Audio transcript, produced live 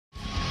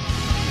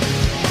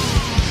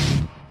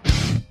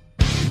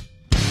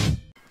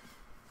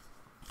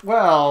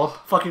Well,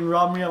 fucking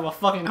robbed me of a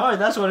fucking heart.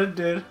 That's what it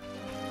did.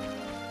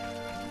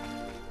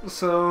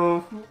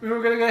 So we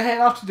were gonna go head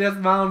off to Death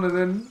Mountain, and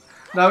then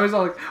now he's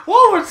all like,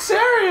 "What would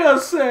Saria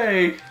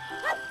say?"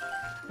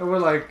 And we're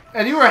like,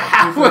 "And you were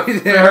halfway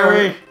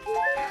there."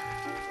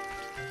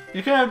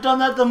 You could have done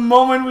that the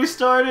moment we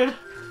started.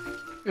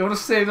 It would have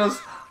saved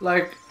us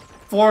like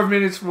 4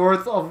 minutes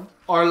worth of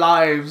our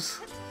lives.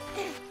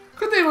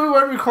 Good thing we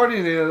weren't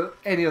recording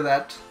any of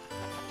that.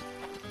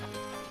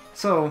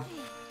 So,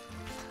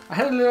 I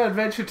had a little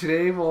adventure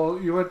today while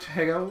you went to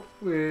hang out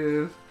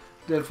with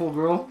Deadpool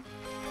Girl.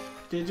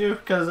 Did you?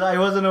 Because I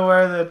wasn't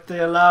aware that they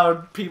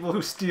allowed people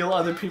who steal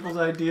other people's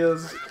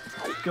ideas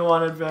go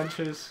on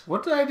adventures.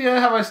 What idea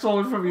have I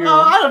stolen from you?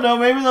 Oh, I don't know.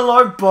 Maybe the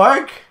Lord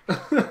Bark?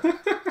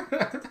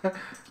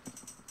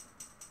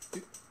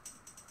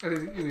 I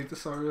think you need to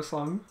start your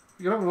song.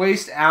 You're gonna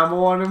waste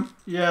ammo on him?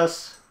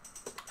 Yes.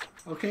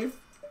 Okay,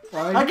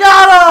 fine. I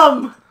got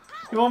him!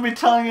 You won't be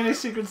telling any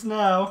secrets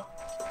now.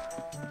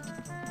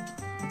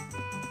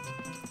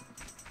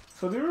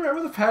 So do you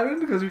remember the pattern?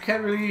 Because we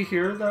can't really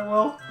hear it that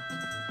well.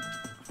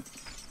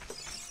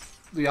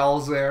 The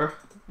owl's there.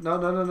 No.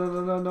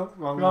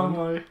 Wrong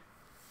way.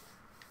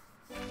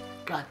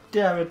 God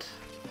damn it.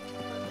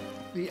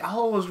 The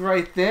owl was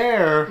right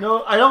there.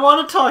 No, I don't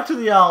want to talk to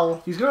the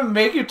owl. He's gonna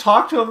make you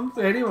talk to him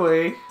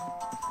anyway.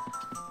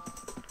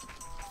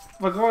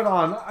 But going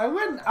on, I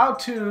went out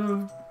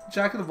to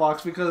Jack in the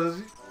Box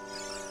because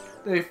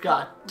they've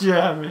God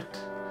damn it.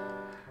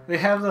 They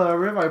have the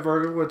ribeye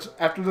burger, which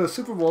after the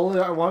Super Bowl,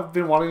 I've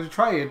been wanting to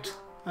try it.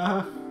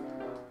 Uh-huh.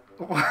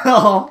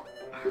 Well...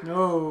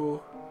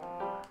 No.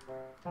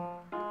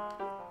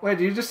 Wait,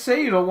 did you just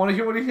say you don't want to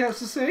hear what he has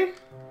to say?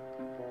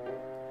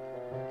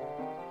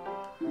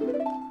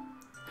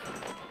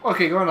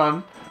 Okay, going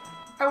on.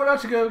 I went out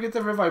to go get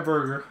the ribeye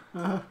burger.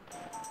 Uh-huh.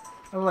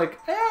 I'm like,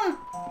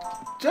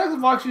 Jack in the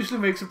Box usually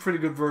makes a pretty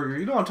good burger.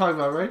 You know what I'm talking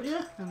about, right?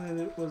 Yeah, and then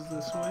it was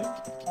this way.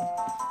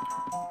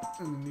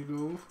 And then you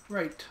go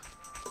right.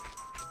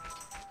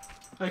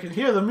 I can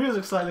hear the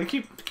music slightly.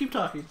 Keep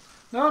talking.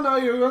 No,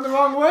 you're going the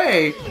wrong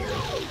way.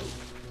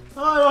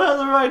 Oh, I don't have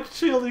the right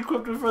shield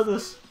equipment for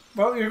this.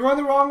 Well, you're going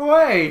the wrong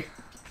way.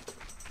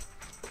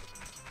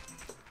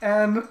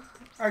 And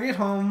I get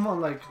home,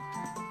 I'm like,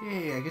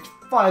 yeah, I get to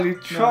finally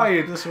try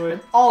it. This way.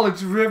 And all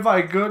its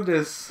ribeye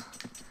goodness.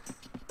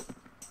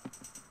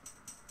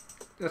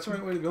 That's the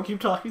right way to go. Keep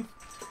talking.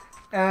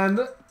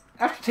 And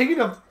after taking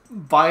a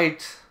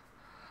bite,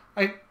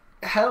 I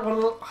had one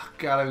of the... Oh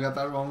God, I got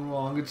that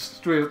wrong. It's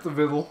straight up the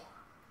middle.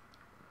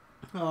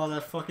 Oh,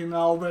 that fucking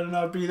owl better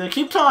not be there.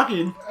 Keep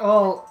talking.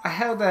 Well, I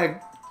had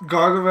that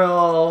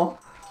Gargamel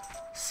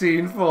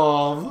scene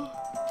from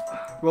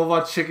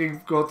Robot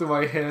Chicken go through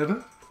my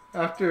head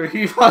after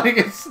he finally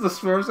gets the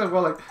Smurfs and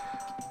well, like,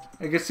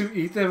 I get to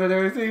eat them and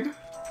everything.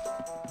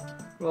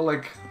 Well,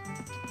 like,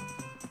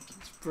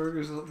 this burger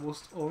is the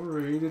most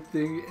overrated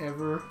thing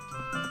ever.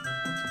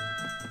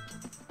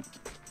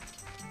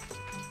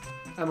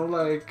 And I'm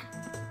like,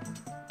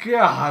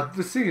 God,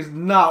 this thing is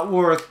not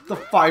worth the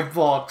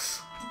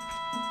 $5.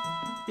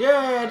 Yay,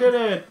 I did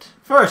it!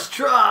 First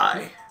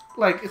try!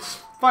 Like, it's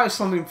 5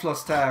 something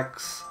plus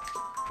tax.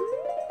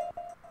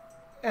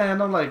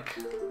 And I'm like,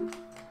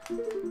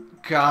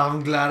 God,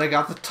 I'm glad I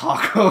got the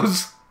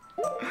tacos.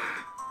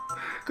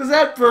 Because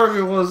that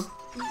burger was,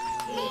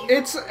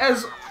 it's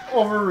as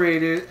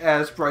overrated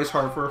as Bryce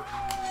Harper.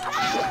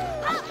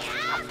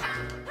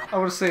 I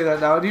would say that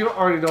now. And you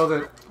already know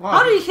that. Wow,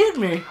 how did he hit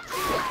me?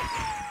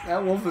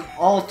 That wolf with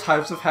all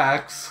types of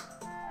hacks.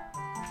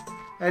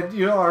 And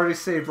you already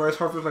say Bryce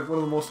Harper's like one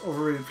of the most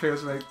overrated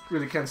players, and I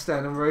really can't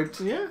stand him, right?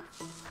 Yeah.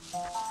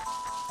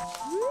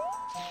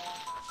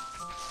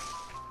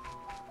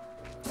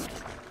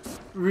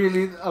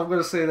 Really, I'm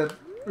gonna say that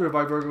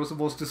Ribeye Burger was the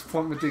most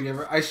disappointment thing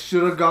ever. I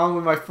should have gone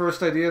with my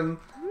first idea and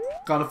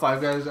gone to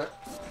Five Guys.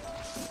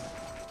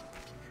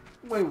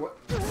 Wait, what?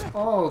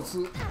 Oh, it's...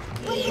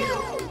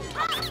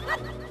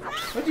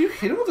 What, do you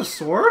hit him with a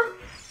sword?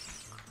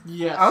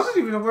 Yes. I wasn't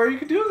even aware you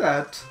could do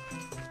that.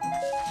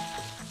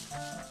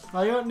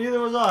 Neither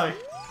was I.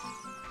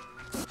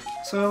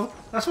 So,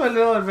 that's my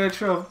little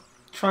adventure of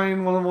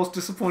trying one of the most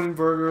disappointing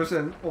burgers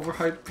and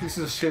overhyped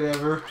pieces of shit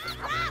ever.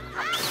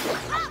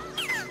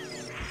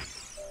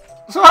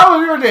 So how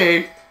was your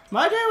day?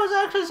 My day was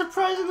actually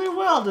surprisingly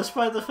well,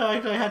 despite the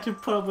fact I had to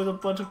put up with a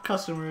bunch of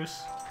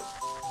customers.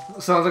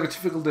 Sounds like a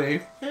typical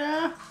day.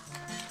 Yeah.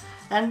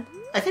 And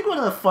I think one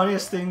of the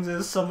funniest things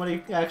is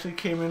somebody actually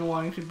came in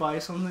wanting to buy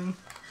something.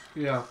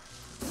 Yeah.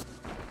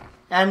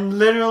 And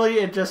literally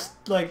it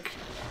just, like...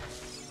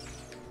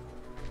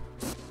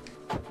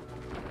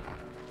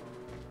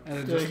 And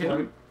it Did just I hit like...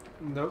 him?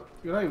 Nope.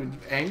 You're not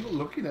even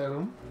looking at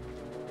him.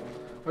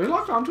 Are you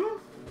locked onto him?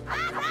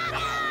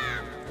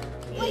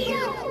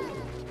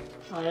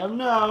 I am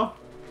now.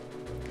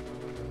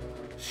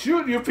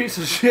 Shoot, you piece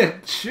of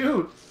shit!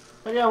 Shoot!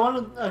 But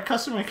yeah, a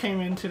customer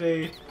came in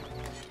today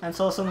and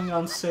saw something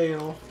on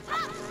sale.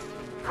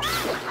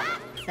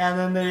 And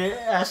then they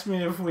asked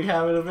me if we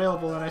have it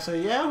available, and I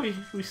said, yeah,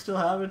 we still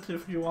have it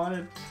if you want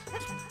it.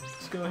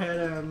 just go ahead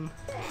and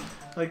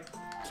like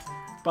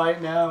buy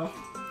it now.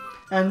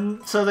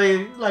 And so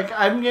they like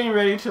I'm getting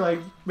ready to like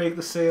make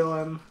the sale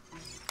and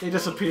they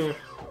disappear.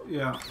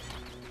 Yeah.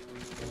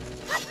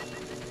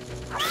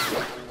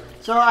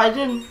 So I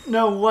didn't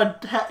know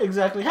what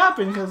exactly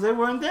happened because they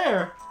weren't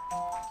there.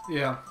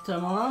 Yeah. So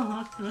I'm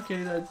like, oh,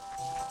 okay,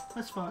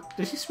 that's fine.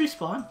 Did he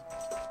respawn?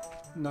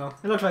 No.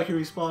 It looked like he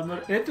respawned,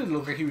 but It did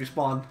look like he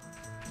respawned.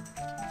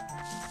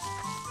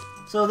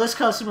 so this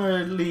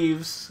customer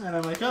leaves, and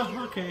I'm like,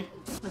 oh, okay,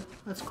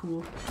 that's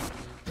cool.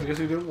 I guess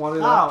he didn't want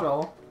it Ow. after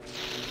all.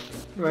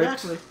 Right?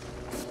 Exactly.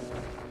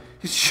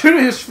 He's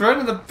shooting his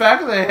friend in the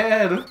back of the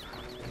head.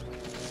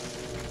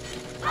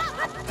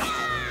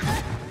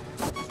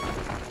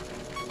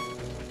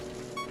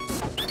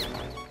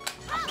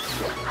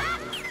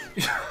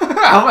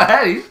 I'm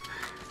ahead.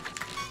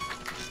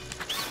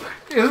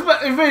 His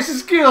basic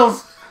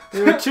skills.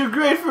 They were too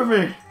great for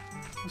me.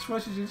 That's why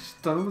she just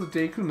stun him with a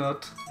Deku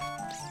Nut.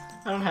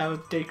 I don't have a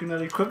Deku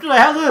Nut equipped. I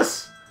have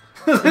this.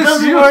 This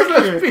doesn't work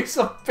useless here. piece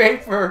of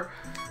paper.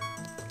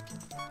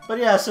 But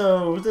yeah,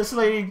 so this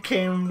lady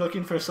came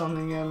looking for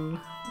something, and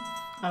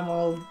I'm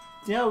all,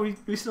 yeah, we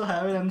still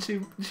have it, and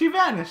she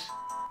vanished.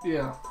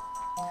 Yeah.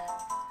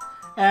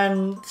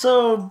 And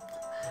so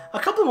a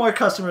couple more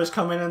customers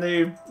come in, and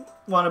they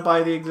want to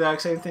buy the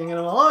exact same thing, and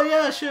I'm all, oh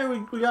yeah, sure,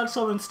 we got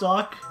some in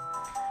stock.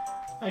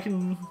 I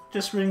can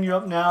just ring you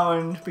up now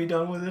and be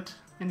done with it,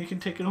 and you can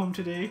take it home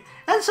today.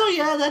 And so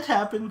yeah, that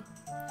happened.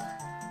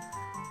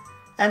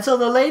 And so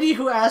the lady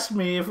who asked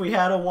me if we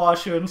had a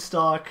washer in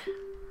stock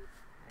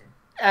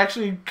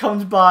actually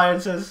comes by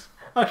and says,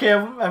 okay,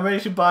 I'm ready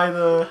to buy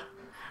the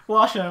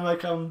washer. And I'm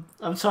like,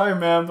 I'm sorry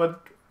ma'am,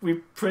 but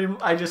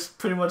I just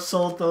pretty much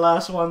sold the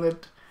last one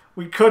that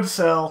we could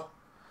sell.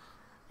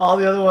 All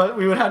the other one,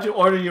 we would have to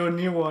order you a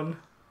new one.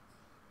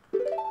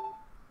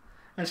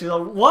 And she's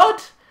like,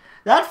 what?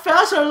 That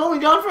fast? I was only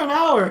gone for an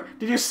hour.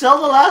 Did you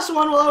sell the last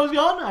one while I was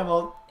gone? I'm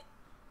all,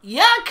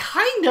 yeah,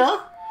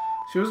 kinda.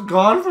 She was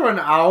gone for an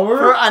hour?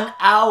 For an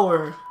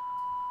hour.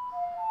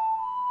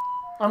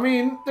 I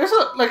mean, there's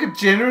a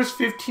generous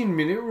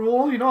 15-minute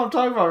rule. You know what I'm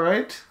talking about,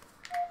 right?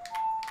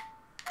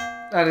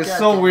 That is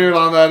so weird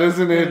on that,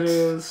 isn't it? It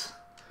is.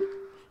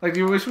 Like, do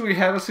you wish we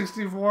had a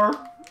 64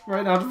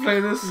 right now to play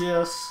this?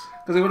 Yes.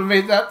 Because it would have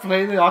made that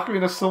playing the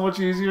Ocarina so much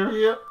easier.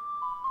 Yep.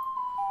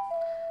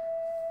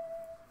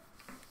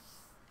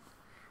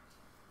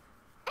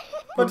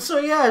 But so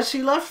yeah,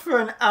 she left for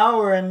an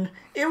hour, and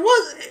it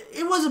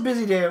was a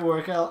busy day at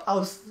work.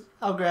 I'll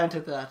grant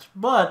it that.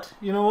 But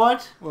you know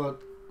what?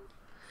 What?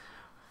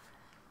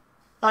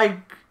 Like,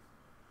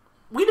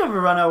 we never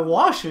run out of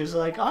washers.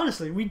 Like,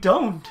 honestly, we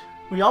don't.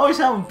 We always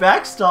have them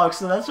back stock,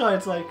 so that's why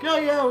it's like, oh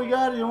yeah, we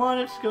got it. You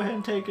want it? Go ahead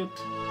and take it.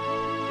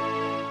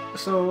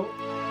 So,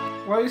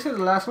 why you said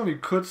the last one you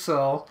could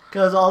sell?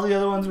 Because all the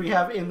other ones we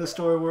have in the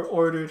store were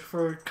ordered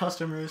for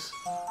customers.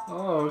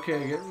 Oh,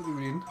 okay, I get what you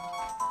mean.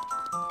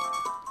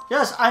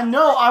 Yes, I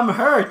know, I'm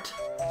hurt.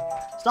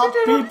 Stop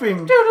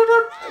beeping.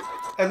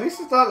 At least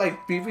it's not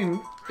like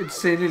beeping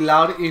insanely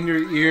loud in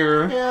your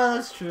ear. Yeah,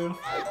 that's true.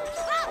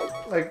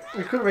 Like,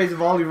 we could raise the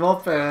volume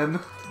up and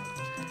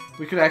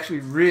we could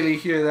actually really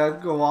hear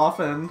that go off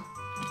and...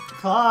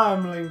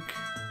 Climb, Link.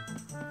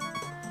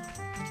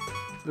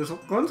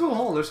 Go into a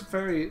hole, there's a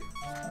fairy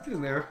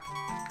in there.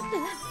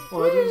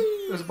 Or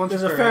there's a bunch of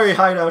There's a fairies. fairy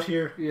hideout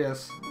here.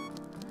 Yes.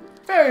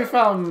 Fairy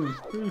fountain!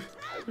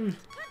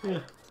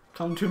 Yeah.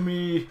 Come to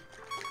me,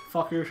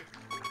 fucker.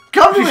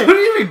 Come to You me!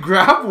 couldn't even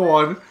grab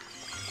one!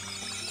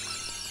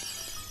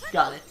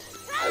 Got it.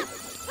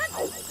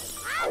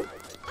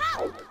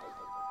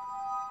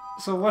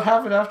 So what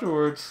happened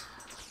afterwards?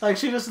 Like,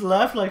 she just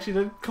left, like, she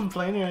didn't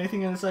complain or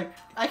anything, and it's like,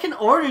 I can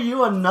order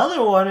you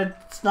another one.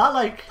 It's not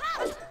like...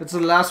 It's the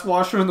last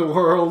washer in the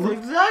world.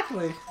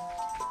 Exactly.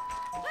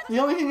 The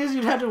only thing is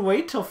you'd have to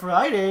wait till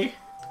Friday.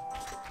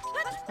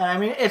 And I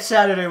mean, it's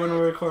Saturday when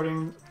we're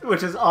recording,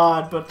 which is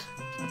odd, but...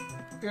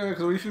 Yeah,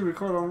 because we should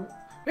record on...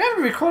 We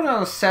haven't recorded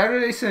on a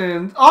Saturday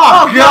since...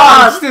 Oh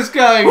God! It's this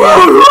guy again!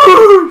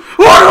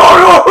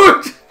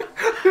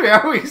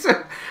 Yeah, we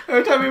said...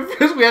 Every time we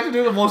finish, we have to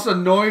do the most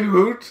annoying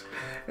hoot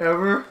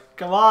ever.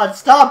 Come on,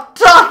 stop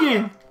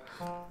talking!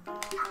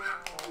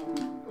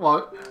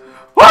 What?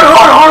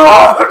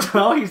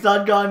 No, he's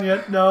not gone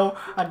yet. No,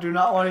 I do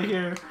not want to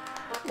hear.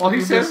 Well,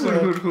 he says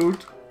hoot hoot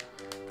hoot.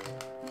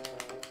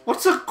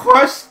 What's the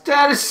quest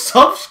status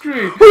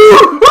subscreen?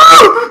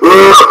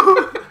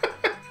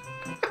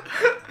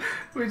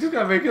 We just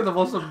gotta make it the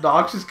most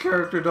obnoxious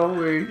character, don't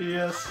we?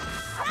 Yes.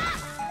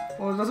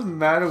 Well, it doesn't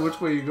matter which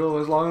way you go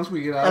as long as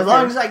we get out. As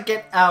long as I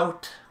get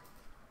out.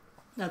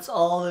 That's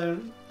all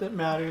that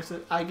matters,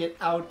 that I get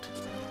out.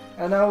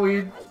 And now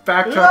we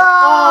backtrack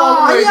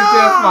all the way to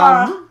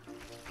Deathman.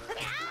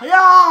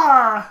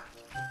 Yeah!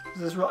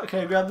 Is this rock? Can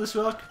I grab this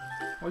rock?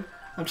 What?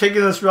 I'm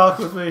taking this rock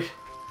with me.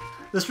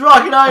 This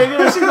rock and I are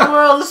gonna see the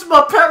world. This is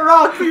my pet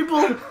rock,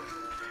 people.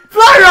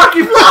 Fly,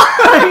 Rocky,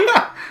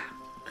 fly!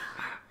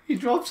 He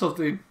dropped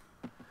something.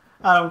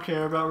 I don't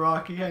care about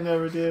Rocky. I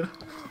never did.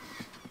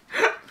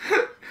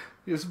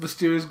 His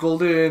mysterious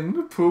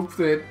golden poop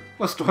that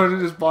was stored in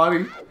his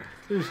body.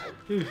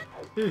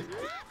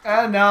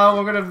 And now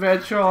we're gonna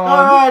venture on.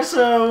 Alright,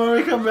 so when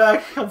we come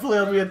back, hopefully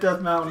I'll be at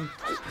Death Mountain.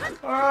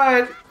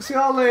 Alright, see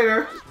y'all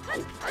later.